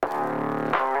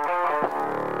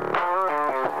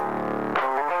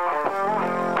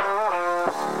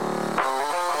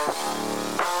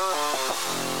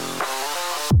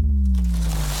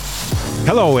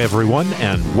Hello, everyone,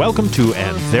 and welcome to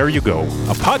And There You Go,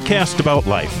 a podcast about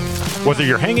life. Whether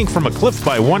you're hanging from a cliff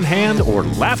by one hand or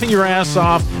laughing your ass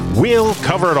off, we'll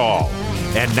cover it all.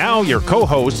 And now your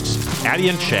co-hosts, Addie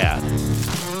and Chad.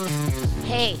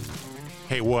 Hey.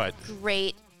 Hey, what?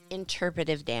 Great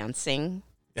interpretive dancing.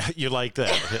 You like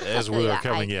that as we were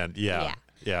coming in. Yeah.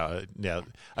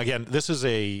 Again, this is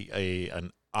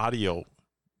an audio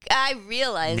I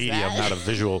realize medium, that. not a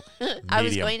visual medium. I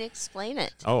was going to explain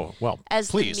it. Oh, well,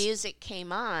 As please. the music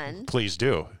came on, Please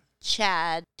do.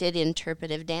 Chad did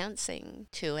interpretive dancing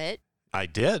to it. I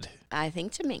did. I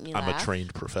think to make me laugh. I'm a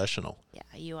trained professional. Yeah,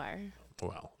 you are.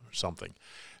 Well, something.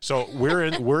 So we're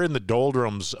in the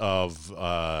doldrums of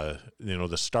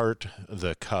the start,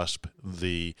 the cusp,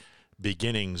 the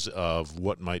beginnings of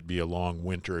what might be a long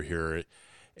winter here,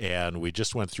 and we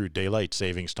just went through daylight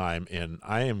savings time, and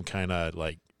I am kind of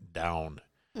like down.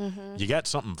 Mm-hmm. You got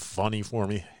something funny for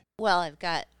me? Well, I've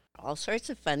got all sorts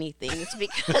of funny things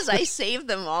because I save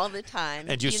them all the time.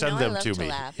 And you send them to me.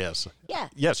 Laugh. Yes. Yeah.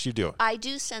 Yes, you do. I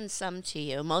do send some to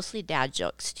you, mostly dad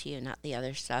jokes to you, not the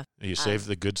other stuff. You save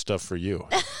the good stuff for you.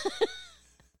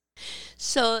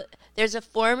 So there's a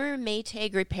former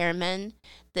Maytag repairman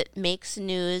that makes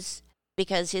news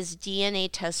because his DNA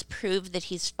test proved that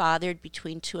he's fathered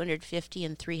between 250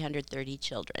 and 330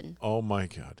 children. Oh, my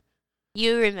God.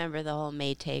 You remember the whole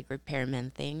Maytag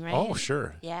repairman thing, right? Oh,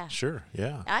 sure. Yeah. Sure,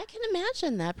 yeah. I can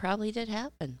imagine that probably did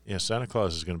happen. Yeah, Santa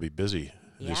Claus is going to be busy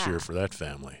this Yeah. year for that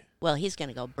family. Well, he's going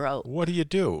to go broke. What do you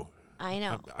do? I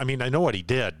know. I mean, I know what he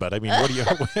did, but I mean, what do you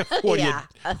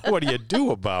what do you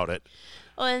do about it?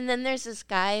 Oh, and then there's this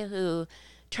guy who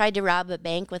tried to rob a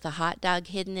bank with a hot dog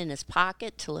hidden in his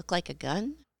pocket to look like a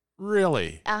gun.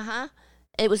 Really? Uh-huh.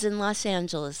 It was in Los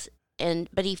Angeles,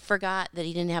 but he forgot that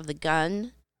he didn't have the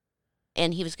gun,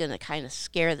 and he was going to kind of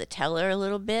scare the teller a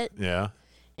little bit. Yeah.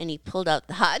 And he pulled out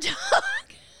the hot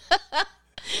dog.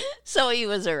 So he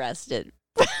was arrested.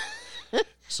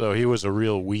 So he was a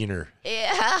real wiener.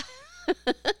 Yeah.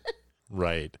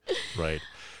 Right.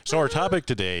 So our topic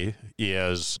today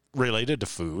is related to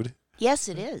food. Yes,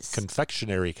 it is.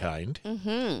 Confectionary kind.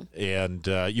 Mm-hmm.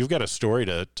 And you've got a story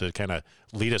to kind of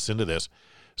lead us into this.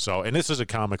 So, and this is a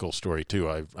comical story too.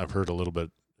 I've heard a little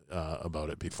bit about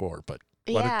it before, but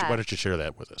why don't you share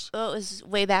that with us? Well, it was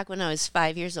way back when I was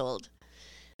 5 years old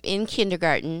in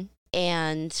kindergarten.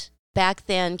 And back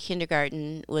then,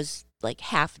 kindergarten was like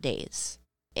half days.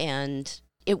 And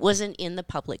it wasn't in the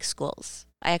public schools.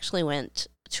 I actually went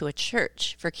to a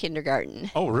church for kindergarten.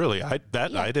 Oh, really? I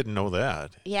didn't know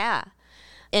that. Yeah.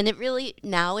 And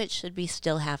now it should be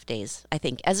still half days, I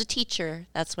think. As a teacher,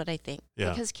 that's what I think. Yeah.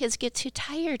 Because kids get too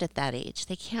tired at that age.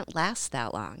 They can't last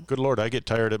that long. Good Lord, I get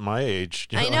tired at my age.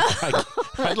 I know.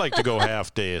 I'd like to go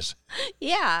half days.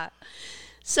 Yeah.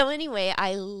 So anyway,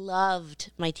 I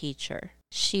loved my teacher.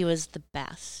 She was the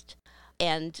best.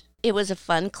 And it was a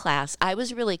fun class. I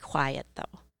was really quiet,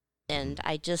 though. And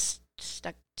I just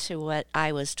stuck to what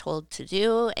I was told to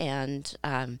do, and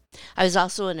I was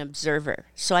also an observer.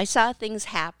 So I saw things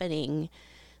happening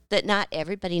that not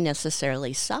everybody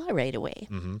necessarily saw right away.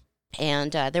 Mm-hmm.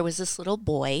 And there was this little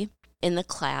boy in the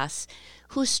class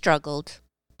who struggled,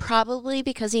 probably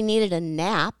because he needed a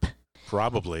nap.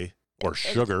 Probably. Or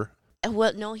sugar.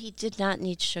 Well, no, he did not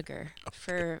need sugar.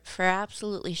 For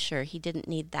absolutely sure, he didn't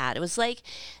need that. It was like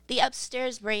the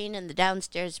upstairs brain and the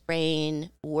downstairs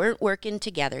brain weren't working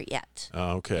together yet.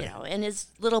 Oh, okay. And his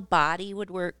little body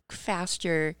would work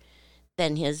faster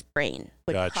than his brain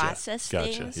would process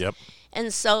things. Yep.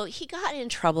 And so he got in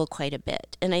trouble quite a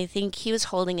bit, and I think he was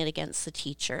holding it against the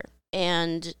teacher.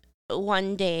 And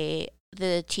one day,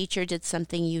 the teacher did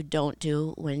something you don't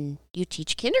do when you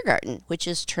teach kindergarten, which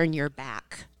is turn your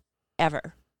back.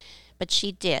 Ever. But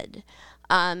she did.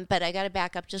 But I got to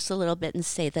back up just a little bit and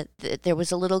say that there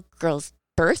was a little girl's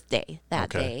birthday that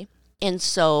day. And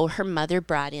so her mother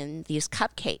brought in these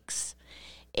cupcakes.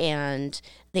 And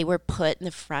they were put in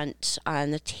the front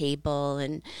on the table.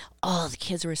 And the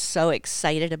kids were so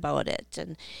excited about it.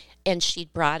 And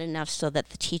she'd brought enough so that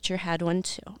the teacher had one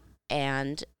too.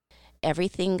 And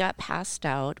everything got passed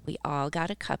out. We all got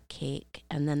a cupcake.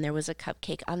 And then there was a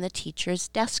cupcake on the teacher's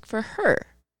desk for her.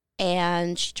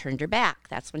 And she turned her back.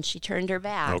 That's when she turned her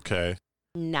back. Okay.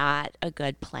 Not a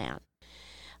good plan.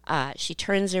 She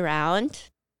turns around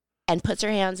and puts her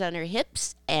hands on her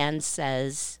hips and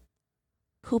says,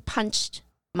 "Who punched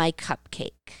my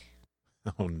cupcake?"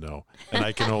 Oh, no. And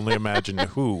I can only imagine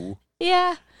who.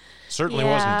 Yeah. Certainly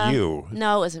wasn't you.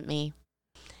 No, it wasn't me.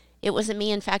 It wasn't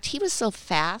me. In fact, he was so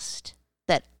fast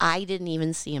that I didn't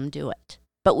even see him do it.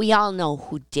 But we all know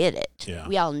who did it. Yeah.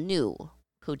 We all knew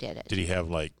who did it. Did he have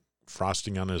like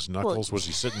frosting on his knuckles? Was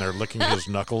he sitting there licking his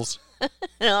knuckles?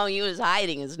 No, he was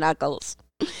hiding his knuckles.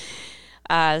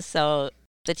 So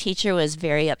the teacher was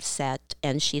very upset,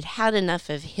 and she'd had enough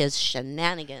of his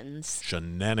shenanigans.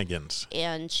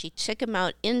 And she took him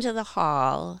out into the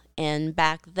hall, and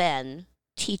back then,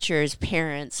 teachers,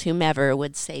 parents, whomever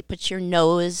would say, put your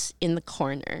nose in the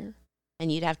corner.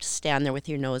 And you'd have to stand there with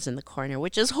your nose in the corner,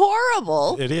 which is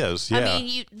horrible. It is, yeah. I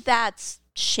mean, that's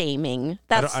shaming.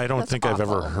 I don't think awful. I've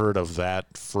ever heard of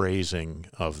that phrasing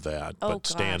of that, Oh, but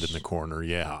stand in the corner,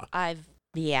 yeah.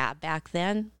 Back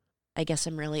then, I guess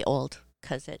I'm really old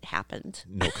because it happened.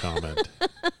 No comment.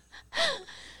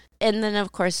 And then,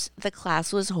 of course, the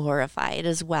class was horrified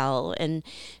as well.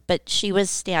 But she was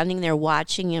standing there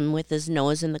watching him with his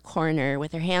nose in the corner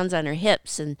with her hands on her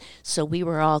hips. And so we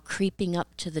were all creeping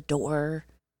up to the door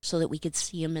so that we could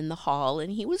see him in the hall.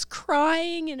 And he was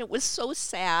crying, and it was so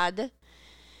sad.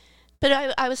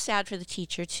 But I was sad for the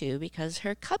teacher, too, because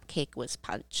her cupcake was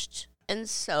punched. And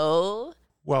so...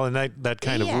 Well, and that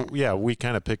kind of, we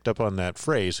kind of picked up on that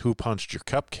phrase, who punched your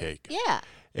cupcake? Yeah.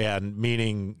 And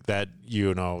meaning that,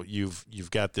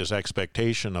 you've got this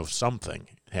expectation of something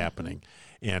happening.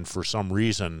 And for some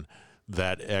reason,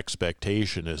 that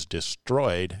expectation is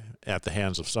destroyed at the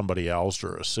hands of somebody else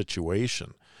or a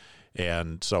situation.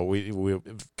 And so we've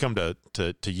come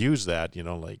to use that,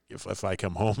 like if I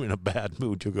come home in a bad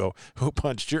mood, you go, who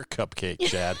punched your cupcake,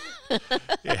 Chad?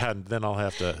 And then I'll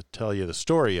have to tell you the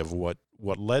story of what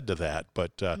led to that.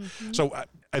 But so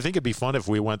I think it'd be fun if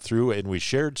we went through and we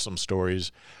shared some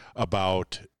stories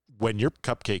about when your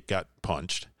cupcake got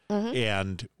punched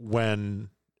and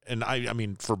when, and I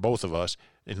mean, for both of us,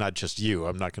 and not just you,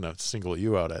 I'm not going to single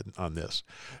you out on this,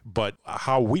 but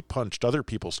how we punched other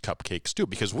people's cupcakes too,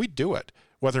 because we do it,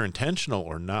 whether intentional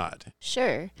or not.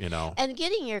 Sure. And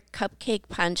getting your cupcake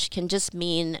punched can just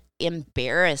mean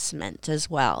embarrassment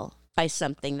as well by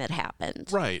something that happened.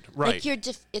 Right. Like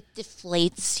it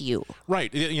deflates you.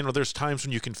 Right. There's times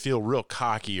when you can feel real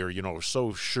cocky or,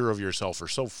 so sure of yourself or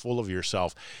so full of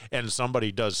yourself, and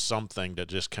somebody does something that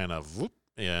just kind of whoop,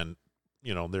 and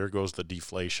there goes the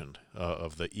deflation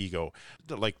of the ego.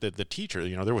 Like the teacher,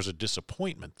 there was a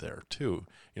disappointment there too.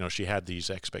 She had these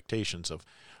expectations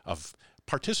of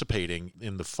participating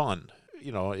in the fun,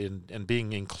 and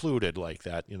being included like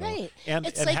that, Right. and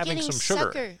like having some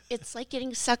sugar. It's like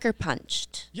getting sucker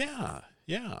punched. Yeah.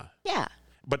 Yeah.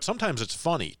 But sometimes it's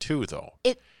funny too, though.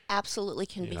 It absolutely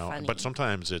can be funny. But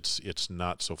sometimes it's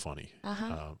not so funny.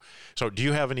 So do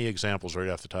you have any examples right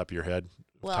off the top of your head?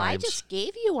 Well, I just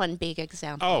gave you one big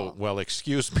example. Oh, well,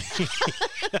 excuse me.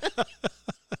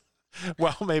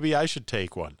 Well, maybe I should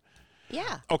take one.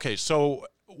 Yeah. Okay, so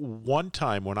one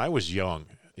time when I was young,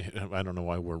 I don't know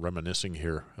why we're reminiscing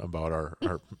here about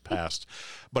our past,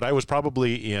 but I was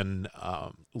probably in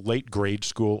late grade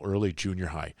school, early junior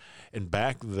high. And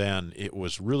back then, it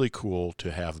was really cool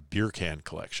to have beer can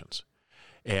collections.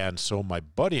 And so my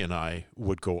buddy and I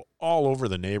would go all over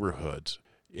the neighborhoods.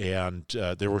 And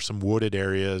there were some wooded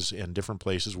areas and different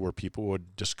places where people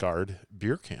would discard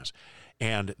beer cans.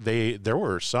 And there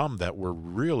were some that were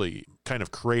really kind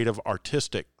of creative,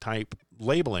 artistic type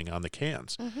labeling on the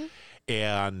cans.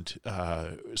 And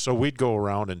so we'd go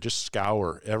around and just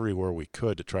scour everywhere we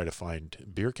could to try to find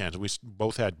beer cans. We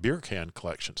both had beer can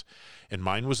collections. And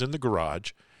mine was in the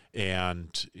garage.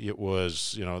 And it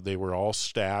was, they were all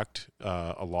stacked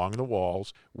along the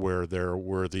walls where there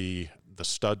were the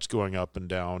studs going up and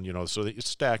down, so it's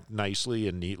stacked nicely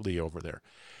and neatly over there.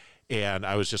 And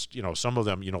I was just, some of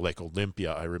them, like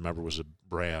Olympia, I remember was a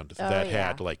brand that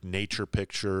had like nature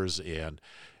pictures and,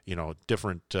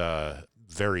 different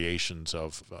variations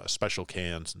of special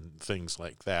cans and things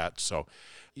like that. So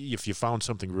if you found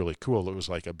something really cool, it was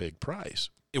like a big prize.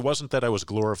 It wasn't that I was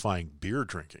glorifying beer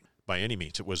drinking by any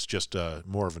means. It was just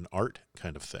more of an art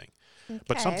kind of thing. Okay.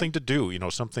 But something to do,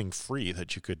 something free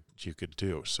that you could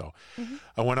do. So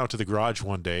I went out to the garage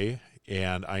one day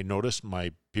and I noticed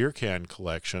my beer can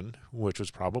collection, which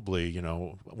was probably,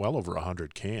 well over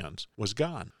 100 cans, was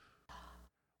gone.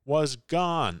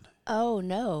 Oh,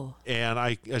 no. And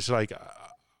I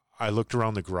looked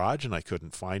around the garage and I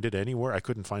couldn't find it anywhere. I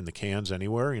couldn't find the cans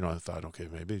anywhere. I thought, okay,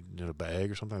 maybe in a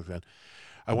bag or something like that.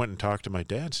 I went and talked to my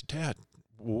dad and said, Dad,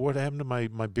 what happened to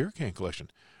my beer can collection?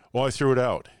 Well, I threw it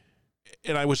out.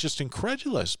 And I was just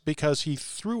incredulous because he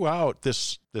threw out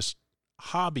this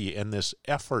hobby and this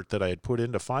effort that I had put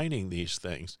into finding these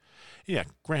things. Yeah,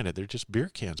 granted, they're just beer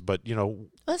cans, but,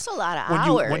 that's a lot of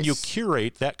hours. When you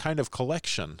curate that kind of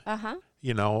collection,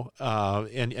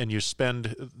 and you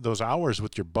spend those hours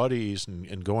with your buddies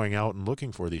and going out and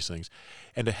looking for these things,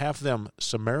 and to have them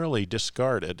summarily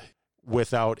discarded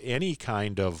without any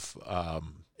kind of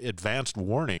advanced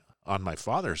warning on my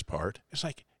father's part. It's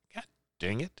like, God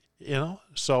dang it,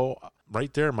 So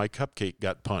right there, my cupcake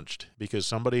got punched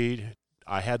because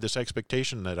I had this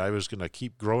expectation that I was going to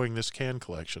keep growing this can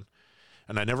collection,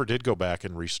 and I never did go back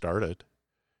and restart it.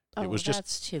 Oh,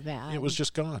 that's too bad. It was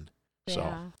just gone. Yeah.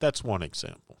 So that's one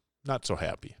example. Not so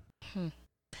happy.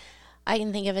 I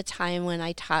can think of a time when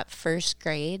I taught first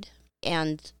grade,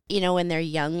 and, when they're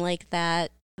young like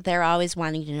that, they're always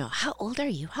wanting to know, how old are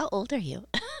you? How old are you?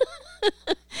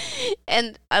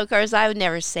 And, of course, I would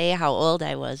never say how old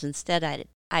I was. Instead,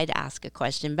 I'd ask a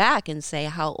question back and say,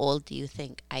 how old do you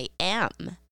think I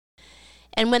am?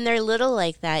 And when they're little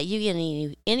like that, you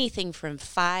get anything from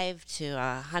 5 to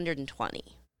 120.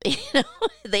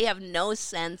 They have no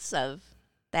sense of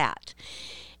that.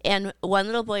 And one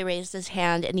little boy raised his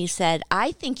hand and he said,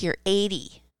 I think you're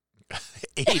 80.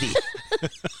 80.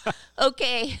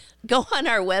 Okay, go on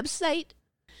our website.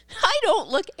 I don't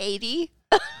look 80.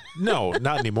 No,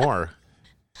 not anymore.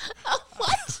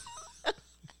 What?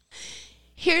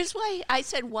 Here's why. I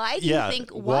said, why do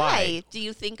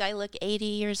you think I look 80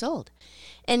 years old?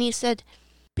 And he said,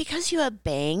 because you have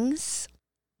bangs.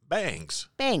 Bangs.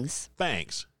 Bangs.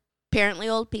 Bangs. Apparently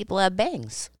old people have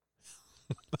bangs.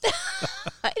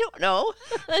 I don't know.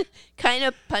 Kind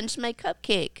of punched my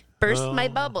cupcake. Burst my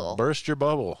bubble. Burst your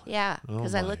bubble. Yeah,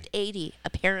 because I looked 80,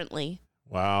 apparently.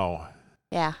 Wow.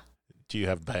 Yeah. Do you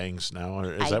have bangs now?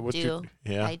 Or is I that what do. you?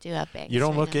 Yeah. I do have bangs. You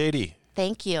don't right look now. 80.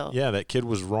 Thank you. Yeah, that kid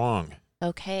was wrong.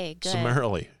 Okay, good.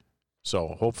 Summarily.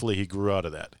 So hopefully he grew out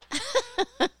of that.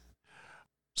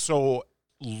 So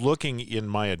looking in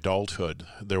my adulthood,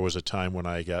 there was a time when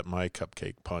I got my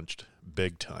cupcake punched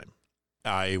big time.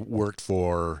 I worked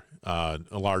for a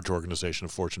large organization, a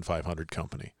Fortune 500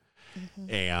 company,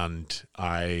 and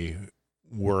I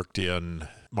worked in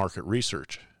market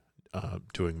research,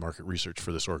 doing market research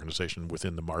for this organization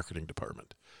within the marketing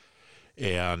department.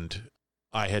 And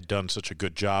I had done such a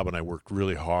good job, and I worked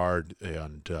really hard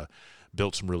and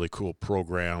built some really cool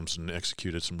programs and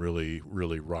executed some really,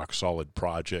 really rock-solid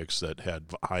projects that had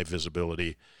high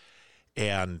visibility.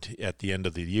 And at the end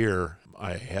of the year,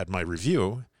 I had my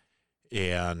review,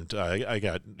 and I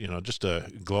got, just a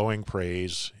glowing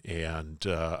praise, and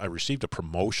I received a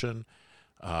promotion,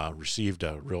 received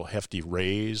a real hefty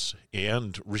raise,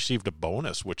 and received a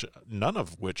bonus, none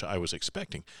of which I was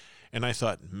expecting. And I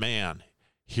thought, man,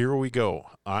 here we go.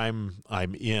 I'm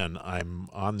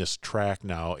on this track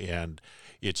now, and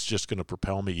it's just going to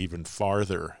propel me even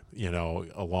farther,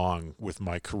 along with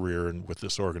my career and with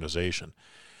this organization.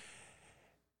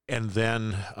 And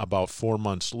then about 4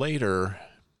 months later,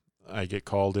 I get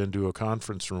called into a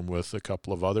conference room with a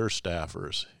couple of other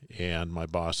staffers, and my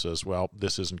boss says, well,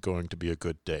 this isn't going to be a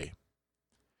good day.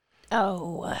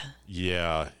 Oh.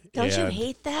 Yeah. Don't you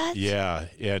hate that? Yeah.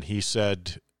 And he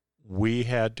said, we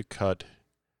had to cut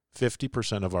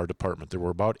 50% of our department. There were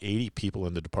about 80 people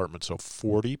in the department, so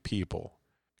 40 people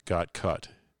got cut,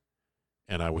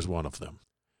 and I was one of them.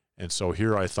 And so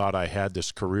here I thought I had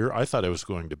this career. I thought I was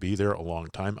going to be there a long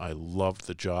time. I loved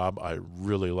the job. I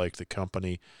really liked the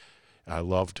company. I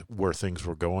loved where things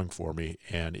were going for me,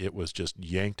 and it was just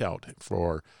yanked out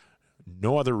for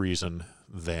no other reason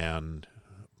than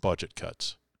budget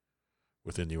cuts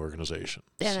within the organization.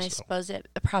 And I suppose it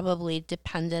probably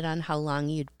depended on how long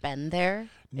you'd been there.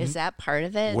 Is that part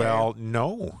of it? Well,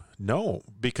 no,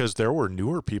 because there were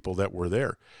newer people that were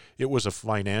there. It was a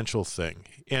financial thing.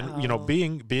 And,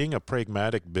 being a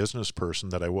pragmatic business person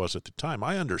that I was at the time,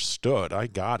 I understood, I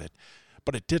got it,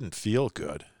 but it didn't feel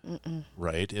good,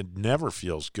 right? It never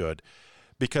feels good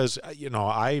because,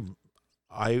 I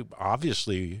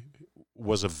obviously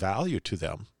was of value to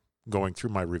them going through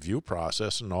my review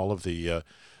process and all of the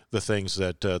things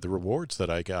that the rewards that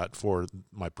I got for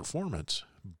my performance.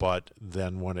 But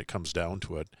then when it comes down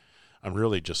to it, I'm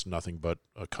really just nothing but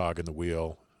a cog in the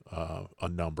wheel, a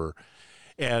number.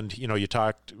 And, you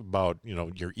talked about,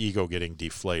 your ego getting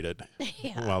deflated.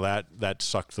 Yeah. Well, that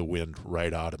sucked the wind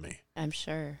right out of me. I'm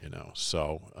sure.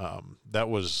 So that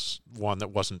was one that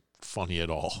wasn't funny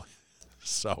at all.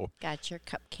 So got your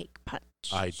cupcake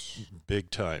punch.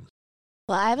 Big time.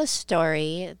 Well, I have a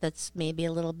story that's maybe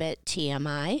a little bit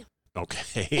TMI.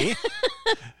 Okay.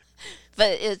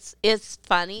 But it's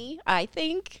funny, I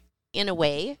think, in a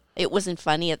way. It wasn't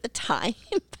funny at the time,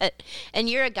 and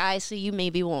you're a guy, so you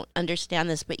maybe won't understand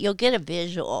this, but you'll get a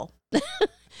visual.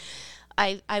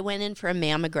 I went in for a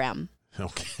mammogram.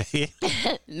 Okay.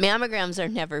 Mammograms are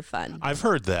never fun. I've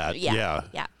heard that. Yeah.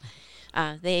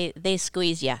 They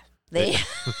squeeze you.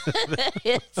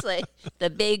 It's like the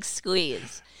big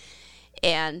squeeze.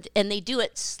 And they do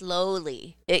it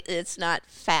slowly. It's not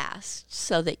fast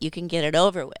so that you can get it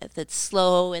over with. It's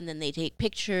slow, and then they take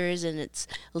pictures, and it's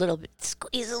a little bit,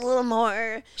 squeeze a little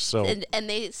more. So And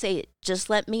they say, just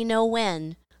let me know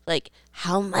when. Like,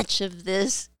 how much of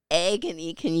this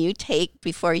agony can you take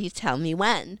before you tell me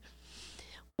when?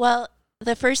 Well,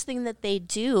 the first thing that they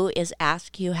do is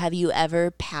ask you, have you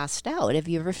ever passed out? Have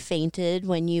you ever fainted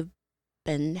when you've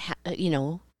been,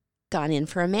 gone in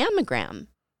for a mammogram?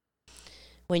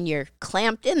 When you're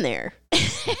clamped in there.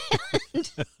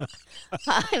 And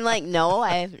I'm like, no,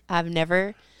 I've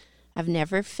never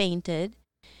fainted.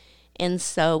 And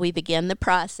so we began the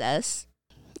process.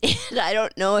 And I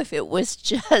don't know if it was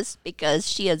just because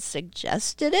she had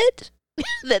suggested it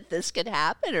that this could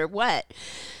happen or what.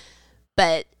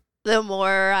 But the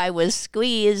more I was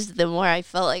squeezed, the more I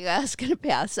felt like I was going to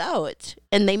pass out.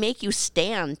 And they make you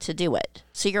stand to do it.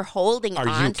 So you're holding on.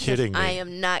 Are you kidding me? I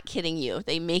am not kidding you.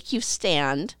 They make you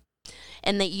stand,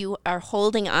 and that you are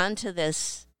holding on to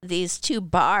these two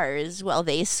bars while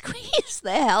they squeeze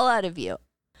the hell out of you.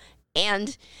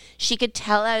 And she could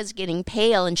tell I was getting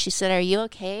pale, and she said, "Are you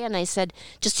okay?" And I said,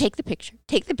 "Just take the picture.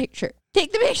 Take the picture.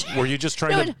 Take the picture." Were you just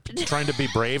trying to be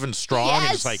brave and strong? Yes.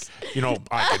 And it's like,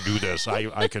 I can do this. I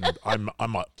was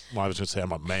going to say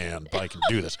I'm a man, but I can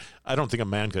do this. I don't think a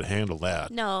man could handle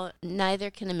that. No, neither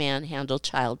can a man handle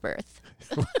childbirth.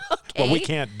 Okay? Well, we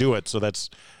can't do it, so that's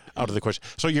out of the question.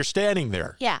 So you're standing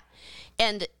there. Yeah.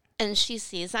 And she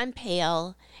sees I'm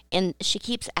pale, and she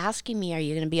keeps asking me, "Are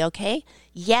you going to be okay?"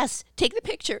 "Yes, take the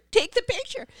picture. Take the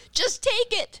picture. Just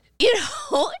take it."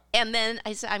 And then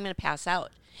I said, "I'm going to pass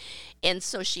out." And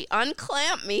so she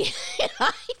unclamped me, and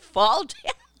I fall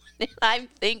down. And I'm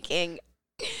thinking,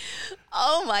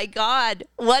 oh my God,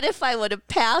 what if I would have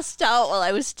passed out while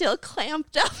I was still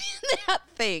clamped up in that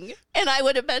thing, and I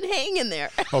would have been hanging there?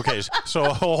 Okay, so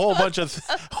a whole bunch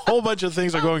of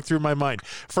things are going through my mind.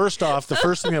 First off, the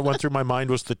first thing that went through my mind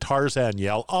was the Tarzan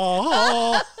yell,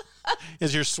 "Oh!"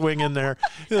 as you're swinging there.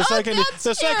 The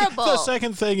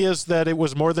second thing is that it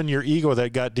was more than your ego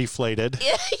that got deflated.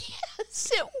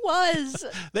 Yes, it was.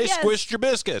 They squished your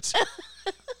biscuits.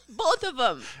 Both of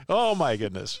them. Oh, my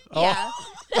goodness. Yeah.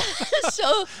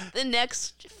 So the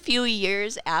next few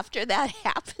years after that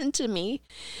happened to me,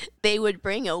 they would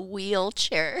bring a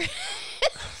wheelchair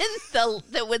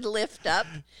that would lift up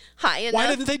high enough. Why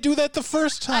didn't they do that the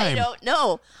first time? I don't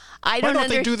know. Why don't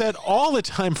they do that all the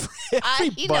time for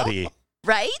everybody?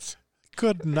 Right?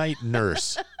 Good night,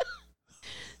 nurse.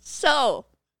 So,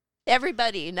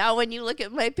 everybody, now when you look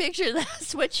at my picture,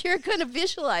 that's what you're going to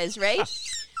visualize, right?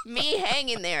 Me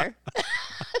hanging there.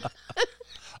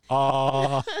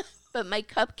 But my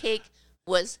cupcake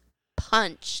was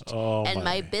punched, and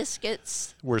my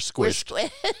biscuits were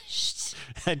squished.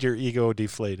 And your ego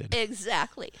deflated.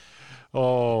 Exactly.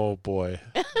 Oh, boy.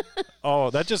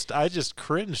 I just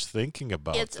cringe thinking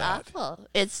about It's that. awful.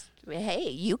 Hey,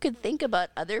 you could think about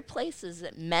other places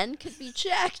that men could be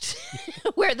checked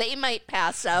where they might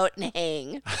pass out and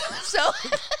hang. So,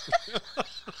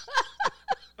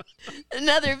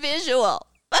 another visual.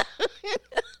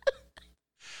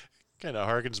 Kind of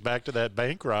harkens back to that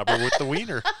bank robber with the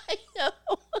wiener. I know.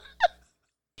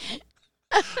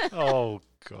 Oh,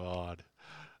 God.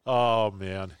 Oh,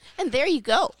 man. And there you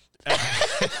go.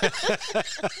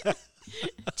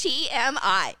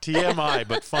 TMI. TMI,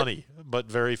 but funny, but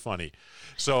very funny.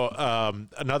 So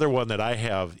another one that I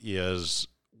have is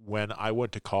when I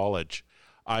went to college,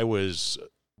 I was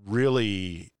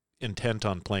really intent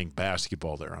on playing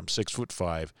basketball there. I'm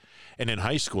 6'5", and in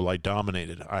high school I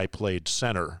dominated. I played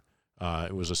center.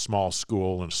 It was a small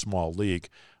school and a small league.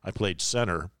 I played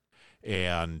center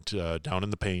and down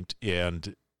in the paint,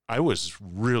 and I was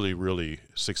really, really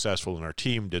successful, and our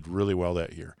team did really well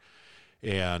that year.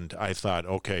 And I thought,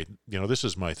 okay, this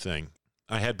is my thing.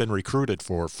 I had been recruited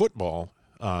for football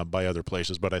by other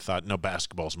places, but I thought, no,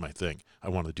 basketball's my thing. I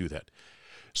want to do that.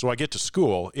 So I get to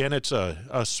school, and it's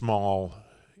a small,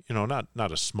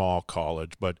 not a small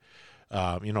college, but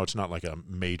it's not like a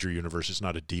major university. It's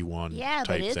not a D1 type thing. Yeah,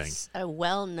 but it's a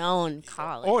well-known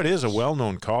college. Oh, it is a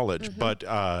well-known college, mm-hmm. But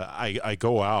I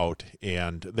go out,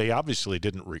 and they obviously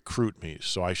didn't recruit me,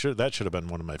 so that should have been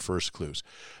one of my first clues.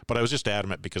 But I was just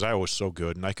adamant because I was so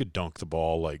good, and I could dunk the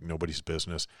ball like nobody's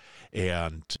business,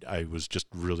 and I was just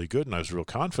really good, and I was real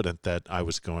confident that I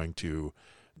was going to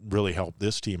really help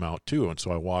this team out too. And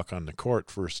so I walk on the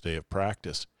court first day of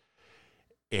practice,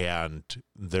 and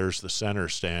there's the center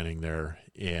standing there,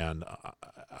 and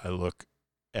I look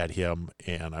at him,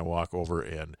 and I walk over,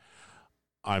 and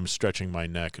I'm stretching my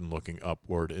neck and looking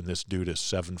upward, and this dude is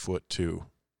 7'2"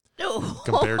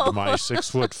 compared to my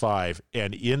 6'5",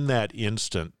 and in that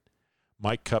instant,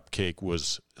 my cupcake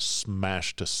was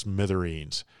smashed to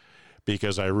smithereens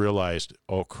because I realized,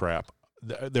 oh crap,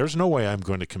 there's no way I'm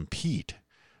going to compete,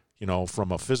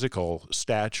 from a physical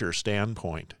stature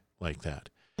standpoint like that.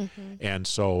 Mm-hmm. And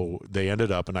so they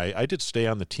ended up, and I did stay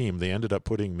on the team, they ended up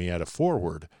putting me at a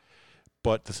forward.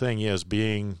 But the thing is,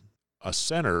 being a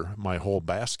center my whole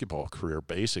basketball career,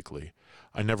 basically,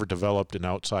 I never developed an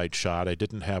outside shot. I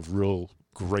didn't have real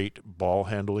great ball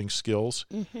handling skills.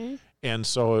 Mm-hmm. And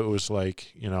so it was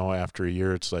like, after a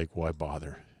year, it's like, why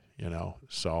bother?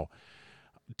 So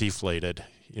deflated.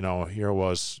 Here I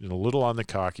was, a little on the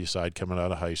cocky side coming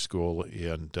out of high school,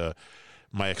 and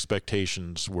my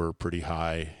expectations were pretty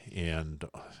high. And,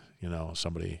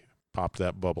 somebody popped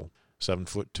that bubble.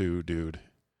 7'2" dude.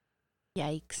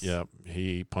 Yikes. Yep,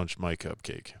 he punched my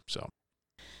cupcake.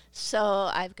 So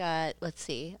I've got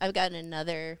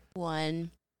another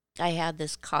one. I had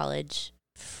this college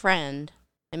friend.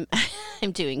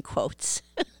 I'm doing quotes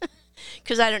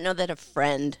because I don't know that a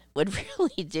friend would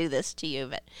really do this to you,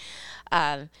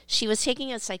 but she was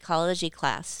taking a psychology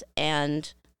class,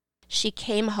 and she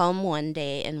came home one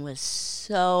day and was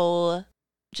so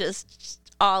just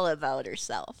all about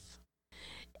herself.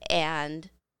 And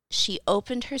she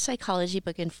opened her psychology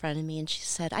book in front of me, and she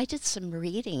said, I did some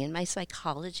reading in my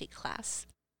psychology class.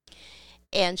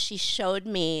 And she showed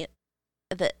me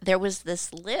that there was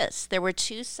this list. There were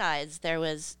two sides. There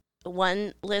was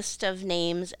one list of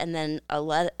names and then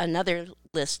another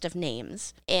list of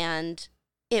names. And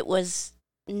it was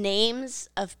names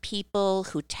of people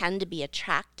who tend to be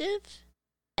attractive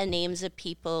and names of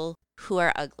people who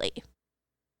are ugly.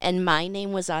 And my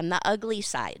name was on the ugly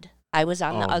side. I was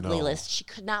on the ugly list. She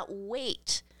could not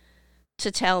wait to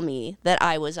tell me that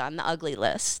I was on the ugly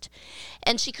list.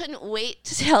 And she couldn't wait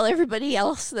to tell everybody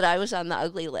else that I was on the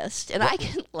ugly list. And I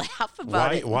can laugh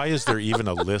about it. Why is there even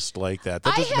a list like that?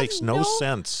 That just makes no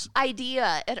sense.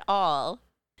 Idea at all.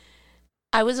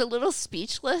 I was a little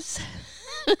speechless.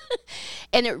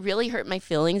 And it really hurt my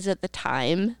feelings at the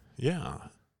time. Yeah.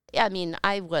 I mean,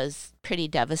 I was pretty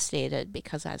devastated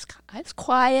because I was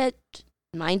quiet,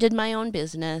 minded my own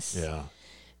business. Yeah.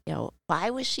 Why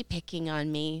was she picking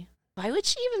on me? Why would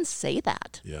she even say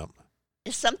that? Yep.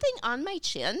 Is something on my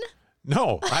chin?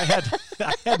 No, I had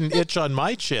an itch on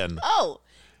my chin. Oh,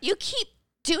 you keep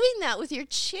doing that with your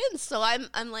chin. So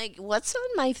I'm like, what's on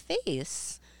my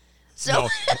face? So no,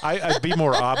 I'd be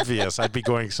more obvious. I'd be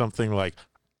going something like,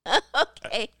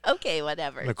 okay,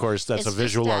 whatever. And of course, that's a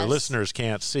visual our listeners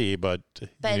can't see, but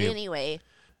anyway,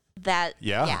 that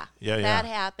yeah, that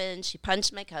happened. She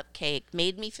punched my cupcake,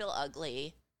 made me feel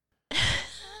ugly.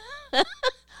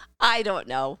 I don't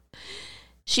know.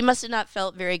 She must have not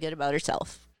felt very good about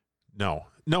herself. No,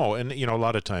 and a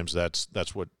lot of times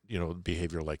that's what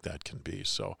behavior like that can be.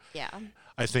 So yeah,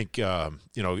 I think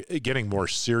getting more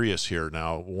serious here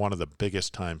now. One of the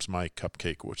biggest times my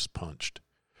cupcake was punched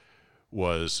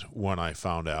was when I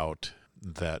found out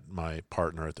that my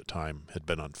partner at the time had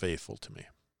been unfaithful to me.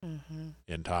 Mm-hmm.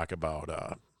 And talk about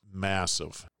a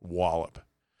massive wallop.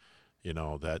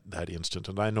 That instant.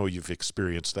 And I know you've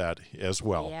experienced that as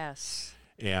well. Yes.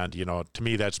 And, to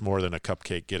me, that's more than a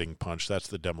cupcake getting punched. That's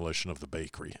the demolition of the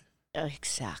bakery.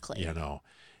 Exactly.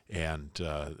 And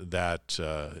that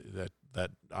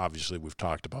obviously we've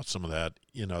talked about some of that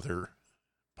in other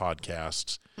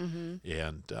podcasts. Mm-hmm.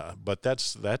 And, but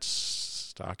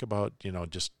that's talk about,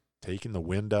 just taking the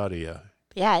wind out of you.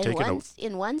 Yeah.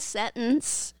 In one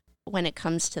sentence, when it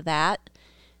comes to that,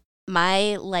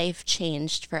 my life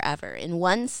changed forever. In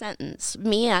one sentence,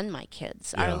 me and my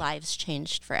kids, our lives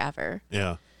changed forever.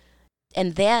 Yeah.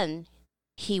 And then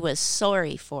he was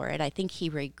sorry for it. I think he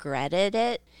regretted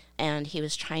it, and he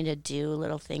was trying to do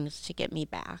little things to get me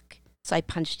back. So I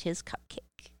punched his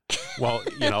cupcake. Well,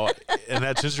 and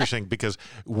that's interesting because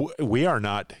we are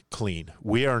not clean.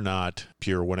 We are not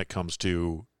pure when it comes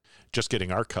to just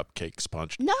getting our cupcakes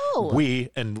punched. No.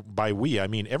 And by we, I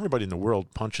mean everybody in the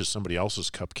world punches somebody else's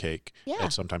cupcake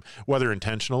at some time, whether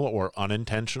intentional or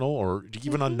unintentional or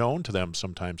even unknown to them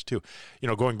sometimes too.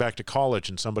 Going back to college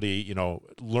and somebody,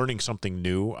 learning something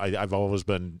new. I've always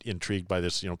been intrigued by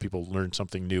this. People learn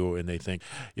something new and they think,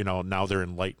 now they're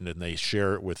enlightened and they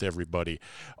share it with everybody.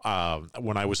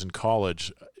 When I was in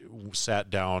college, sat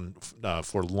down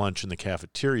for lunch in the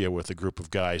cafeteria with a group of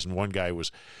guys, and one guy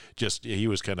was he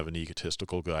was kind of an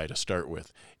egotistical guy to start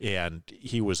with, and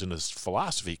he was in his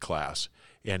philosophy class,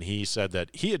 and he said that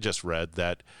he had just read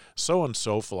that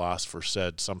so-and-so philosopher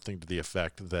said something to the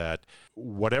effect that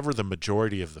whatever the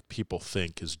majority of the people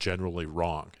think is generally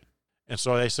wrong. And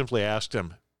so I simply asked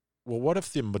him, well, what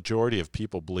if the majority of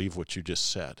people believe what you just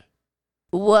said?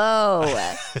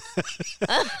 Whoa.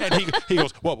 And he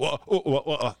goes, whoa, whoa, whoa, whoa,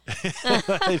 whoa.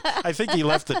 I think he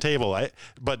left the table.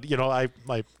 But I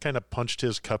kind of punched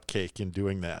his cupcake in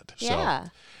doing that. Yeah.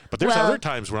 So. But there's other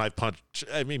times when I punched.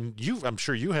 I mean, I'm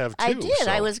sure you have too. I did.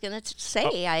 So. I was going to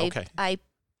say, I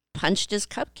punched his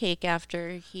cupcake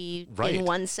after he, in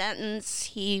one sentence,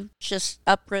 he just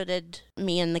uprooted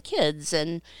me and the kids.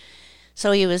 And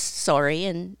so he was sorry.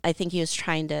 And I think he was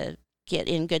trying to get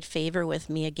in good favor with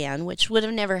me again, which would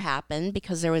have never happened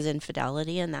because there was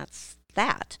infidelity, and that's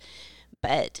that.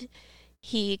 But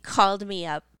he called me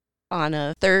up on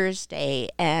a Thursday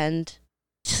and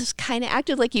just kind of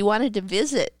acted like he wanted to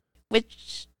visit,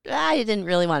 which I didn't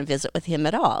really want to visit with him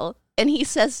at all. And he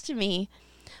says to me,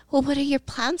 well, what are your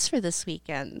plans for this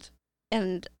weekend?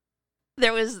 And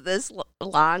there was this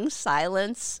long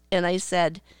silence, and I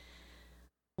said,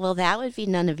 well, that would be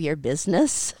none of your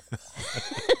business.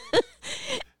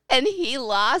 And he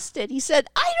lost it. He said,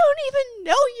 I don't even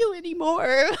know you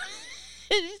anymore. And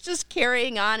he's just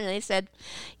carrying on. And I said,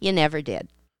 you never did.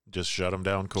 Just shut him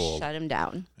down cold. Shut him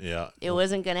down. Yeah. It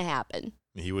wasn't going to happen.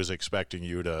 He was expecting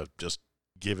you to just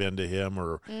give in to him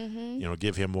or,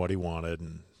 give him what he wanted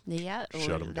and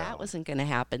shut him down. That wasn't going to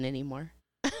happen anymore.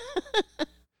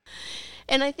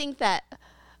 And I think that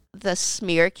the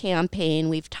smear campaign,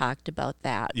 we've talked about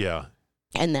that. Yeah.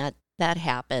 And that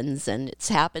happens, and it's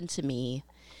happened to me.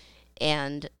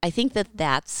 And I think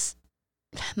that's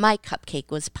my cupcake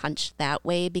was punched that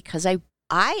way because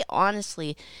I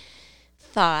honestly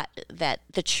thought that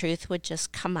the truth would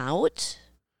just come out,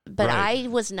 but I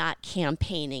was not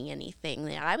campaigning anything.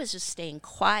 I was just staying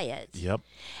quiet. Yep.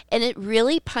 And it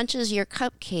really punches your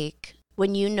cupcake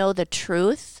when you know the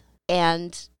truth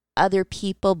and other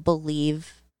people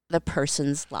believe the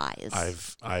person's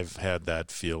lies. I've had that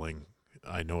feeling.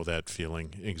 I know that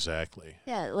feeling exactly.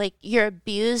 Yeah, like your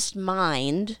abused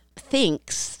mind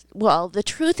thinks, well, the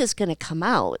truth is going to come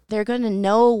out. They're going to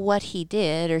know what he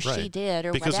did or she did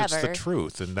or because whatever. Because it's the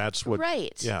truth, and that's what...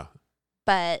 Right. Yeah.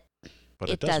 But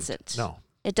it doesn't. No.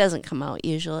 It doesn't come out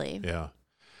usually. Yeah.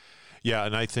 Yeah,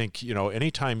 and I think,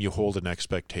 anytime you hold an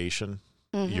expectation,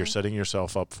 you're setting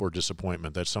yourself up for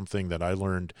disappointment. That's something that I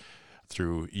learned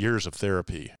through years of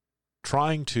therapy.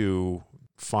 Trying to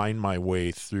find my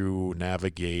way through,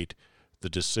 navigate the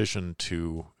decision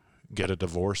to get a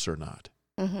divorce or not.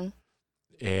 Mm-hmm.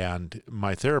 And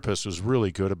my therapist was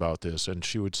really good about this, and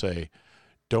she would say,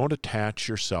 don't attach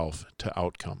yourself to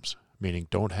outcomes, meaning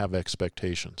don't have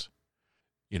expectations.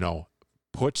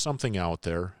 Put something out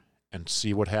there and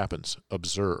see what happens.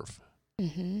 Observe.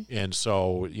 Mm-hmm. And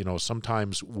so,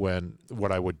 sometimes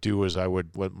what I would do is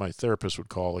what my therapist would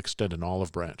call extend an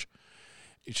olive branch.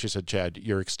 She said, Chad,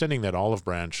 you're extending that olive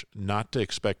branch not to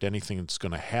expect anything that's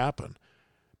going to happen,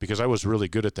 because I was really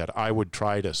good at that. I would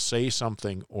try to say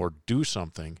something or do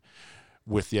something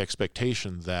with the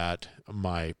expectation that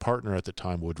my partner at the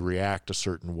time would react a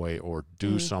certain way or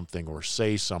do something or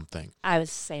say something. I was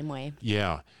the same way.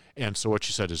 Yeah. And so what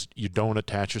she said is you don't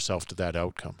attach yourself to that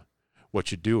outcome.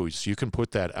 What you do is you can put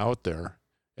that out there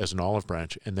as an olive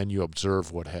branch, and then you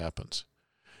observe what happens.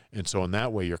 And so in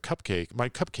that way, my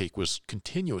cupcake was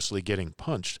continuously getting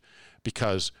punched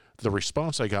because the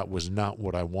response I got was not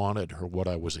what I wanted or what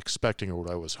I was expecting or what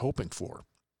I was hoping for.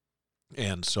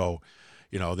 And so,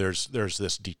 there's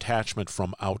this detachment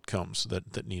from outcomes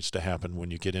that needs to happen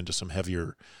when you get into some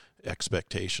heavier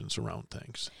expectations around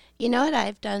things. You know what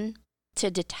I've done to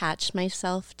detach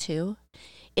myself too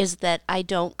is that I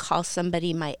don't call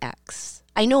somebody my ex.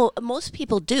 I know most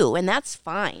people do, and that's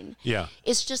fine. Yeah.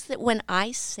 It's just that when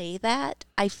I say that,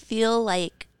 I feel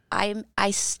like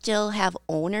I still have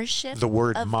ownership the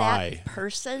word of my that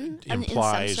person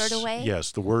implies, in some sort of way.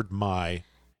 Yes, the word my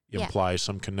implies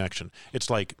some connection. It's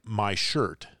like my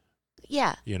shirt.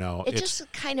 Yeah. It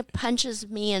just kind of punches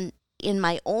me in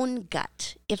my own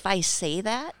gut. If I say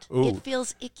that, it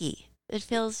feels icky. It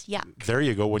feels yuck. There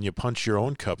you go, when you punch your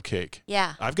own cupcake.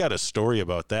 Yeah. I've got a story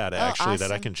about that, actually, awesome.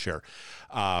 that I can share.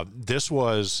 This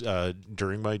was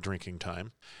during my drinking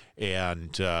time,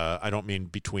 and I don't mean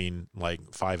between like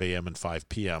 5 a.m. and 5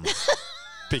 p.m.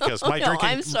 because my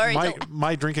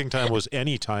drinking time was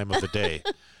any time of the day.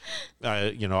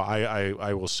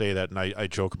 I will say that, and I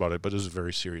joke about it, but it was a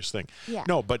very serious thing. Yeah.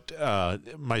 No, but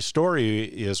my story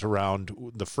is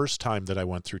around the first time that I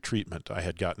went through treatment. I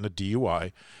had gotten a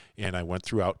DUI, and I went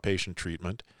through outpatient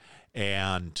treatment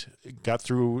and got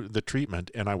through the treatment,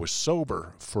 and I was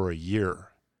sober for a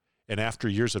year. And after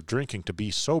years of drinking, to be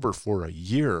sober for a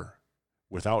year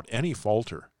without any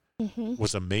falter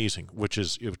was amazing,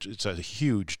 it's a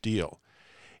huge deal.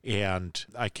 And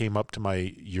I came up to my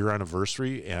year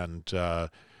anniversary and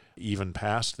even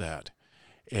past that.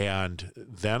 And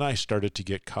then I started to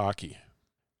get cocky,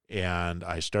 and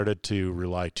I started to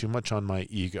rely too much on my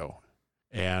ego.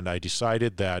 And I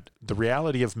decided that the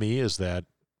reality of me is that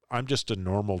I'm just a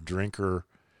normal drinker,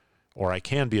 or I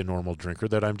can be a normal drinker,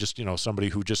 that I'm just, somebody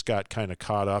who just got kind of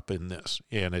caught up in this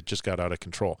and it just got out of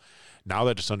control. Now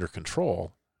that it's under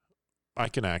control, I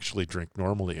can actually drink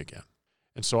normally again.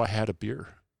 And so I had a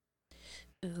beer.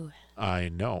 Ooh. I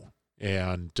know.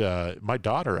 And my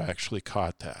daughter actually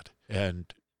caught that and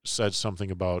said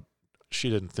something about she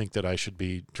didn't think that I should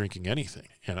be drinking anything.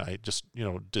 And I just,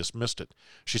 dismissed it.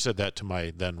 She said that to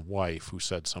my then wife, who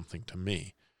said something to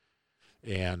me.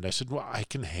 And I said, well, I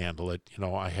can handle it.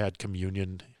 I had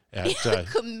communion at...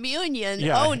 Communion?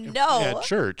 Yeah, oh, no. At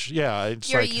church, yeah.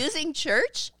 You're using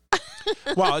church?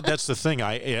 Well, that's the thing.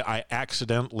 I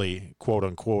accidentally, quote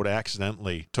unquote,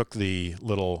 took the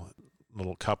little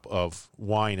cup of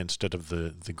wine instead of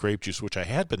the grape juice, which I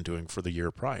had been doing for the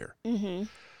year prior. Mm-hmm.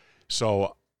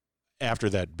 So after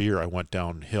that beer, I went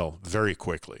downhill very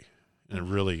quickly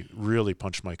and really, really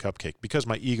punched my cupcake because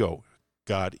my ego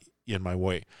got in my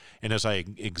way. And as I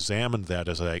examined that,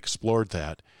 as I explored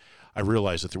that, I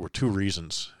realized that there were two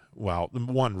reasons. Well,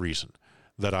 one reason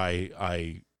that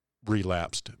I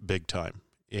relapsed big time,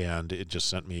 and it just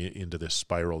sent me into this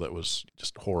spiral that was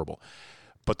just horrible.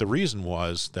 But the reason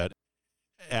was that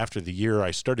after the year,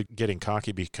 I started getting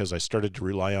cocky because I started to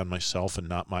rely on myself and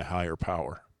not my higher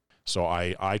power. So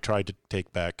I tried to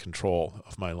take back control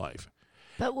of my life.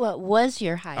 But what was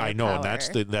your higher power? I know, and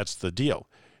that's the deal.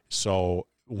 So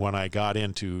when I got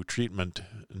into treatment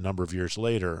a number of years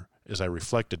later, as I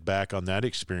reflected back on that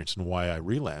experience and why I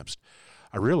relapsed,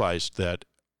 I realized that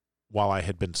while I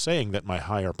had been saying that my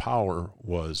higher power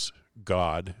was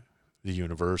God, the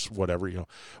universe,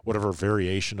 whatever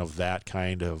variation of that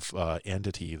kind of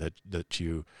entity that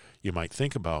you might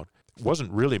think about,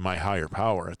 wasn't really my higher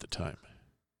power at the time.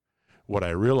 What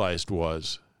I realized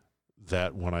was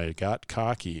that when I got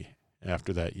cocky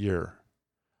after that year,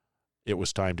 it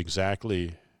was timed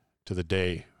exactly to the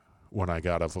day when I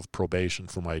got off of probation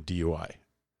for my DUI.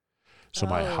 So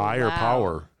my higher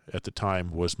power at the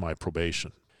time was my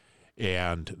probation.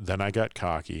 And then I got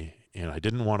cocky, and I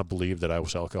didn't want to believe that I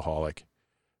was alcoholic.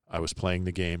 I was playing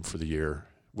the game for the year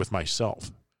with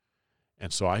myself.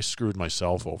 And so I screwed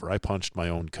myself over. I punched my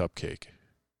own cupcake.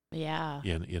 Yeah.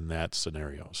 In that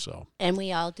scenario. So. And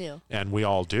we all do.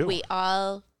 We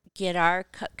all get our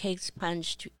cupcakes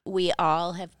punched. We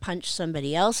all have punched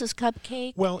somebody else's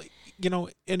cupcake. Well,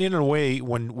 and in a way,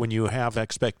 when you have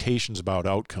expectations about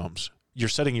outcomes, you're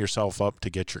setting yourself up to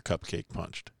get your cupcake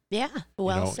punched. Yeah,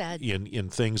 well said. In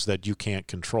things that you can't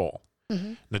control.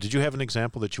 Mm-hmm. Now, did you have an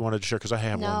example that you wanted to share? Because I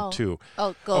have one too.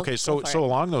 Oh, go. Okay, so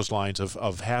along those lines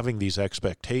of having these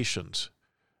expectations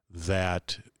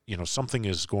that something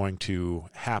is going to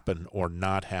happen or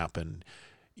not happen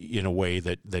in a way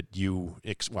that you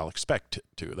expect it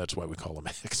to. That's why we call them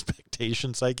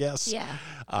expectations, I guess. Yeah.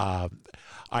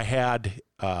 I had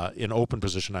an open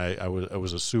position. I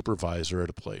was a supervisor at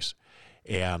a place,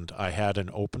 and I had an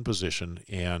open position,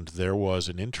 and there was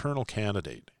an internal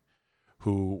candidate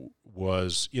who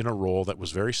was in a role that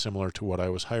was very similar to what I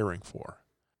was hiring for.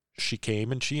 She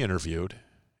came and she interviewed,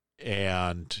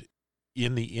 and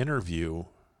in the interview,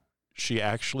 she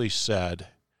actually said,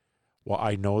 well,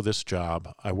 I know this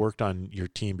job. I worked on your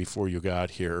team before you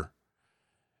got here.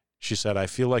 She said, I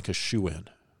feel like a shoo-in.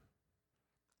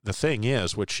 The thing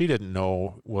is, what she didn't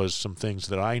know was some things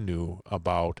that I knew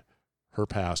about her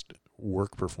past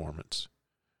work performance.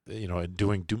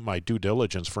 Doing my due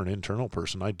diligence for an internal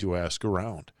person, I do ask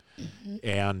around. Mm-hmm.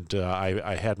 And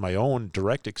I had my own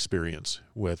direct experience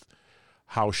with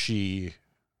how she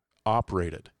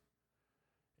operated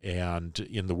and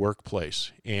in the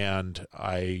workplace. And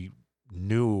I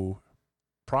knew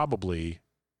probably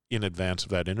in advance of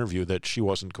that interview that she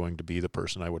wasn't going to be the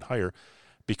person I would hire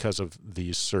because of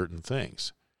these certain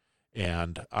things.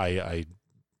 And I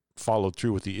followed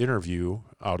through with the interview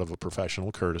out of a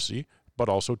professional courtesy, but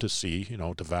also to see,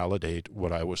 to validate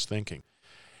what I was thinking.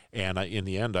 And in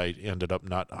the end, I ended up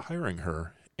not hiring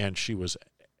her, and she was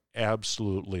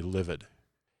absolutely livid.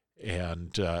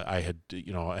 And I had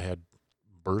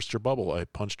burst her bubble. I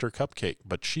punched her cupcake,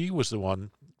 but she was the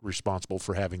one responsible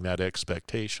for having that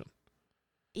expectation.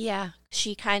 Yeah,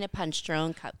 she kind of punched her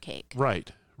own cupcake.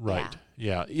 Right.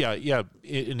 Yeah.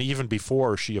 And even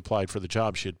before she applied for the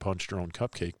job, she had punched her own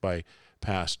cupcake by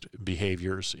past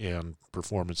behaviors and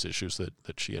performance issues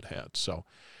that she had had. So,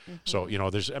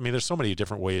 there's so many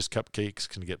different ways cupcakes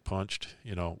can get punched,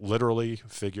 literally,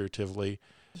 figuratively.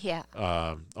 Yeah.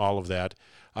 All of that.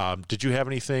 Did you have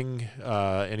anything,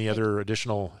 any other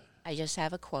additional? I just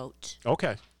have a quote.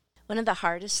 Okay. One of the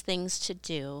hardest things to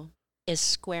do is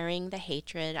squaring the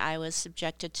hatred I was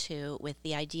subjected to with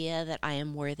the idea that I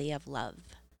am worthy of love.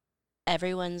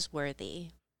 Everyone's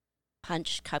worthy.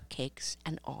 Punch, cupcakes,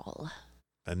 and all.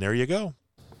 And there you go.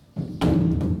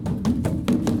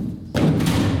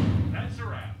 That's a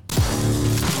wrap.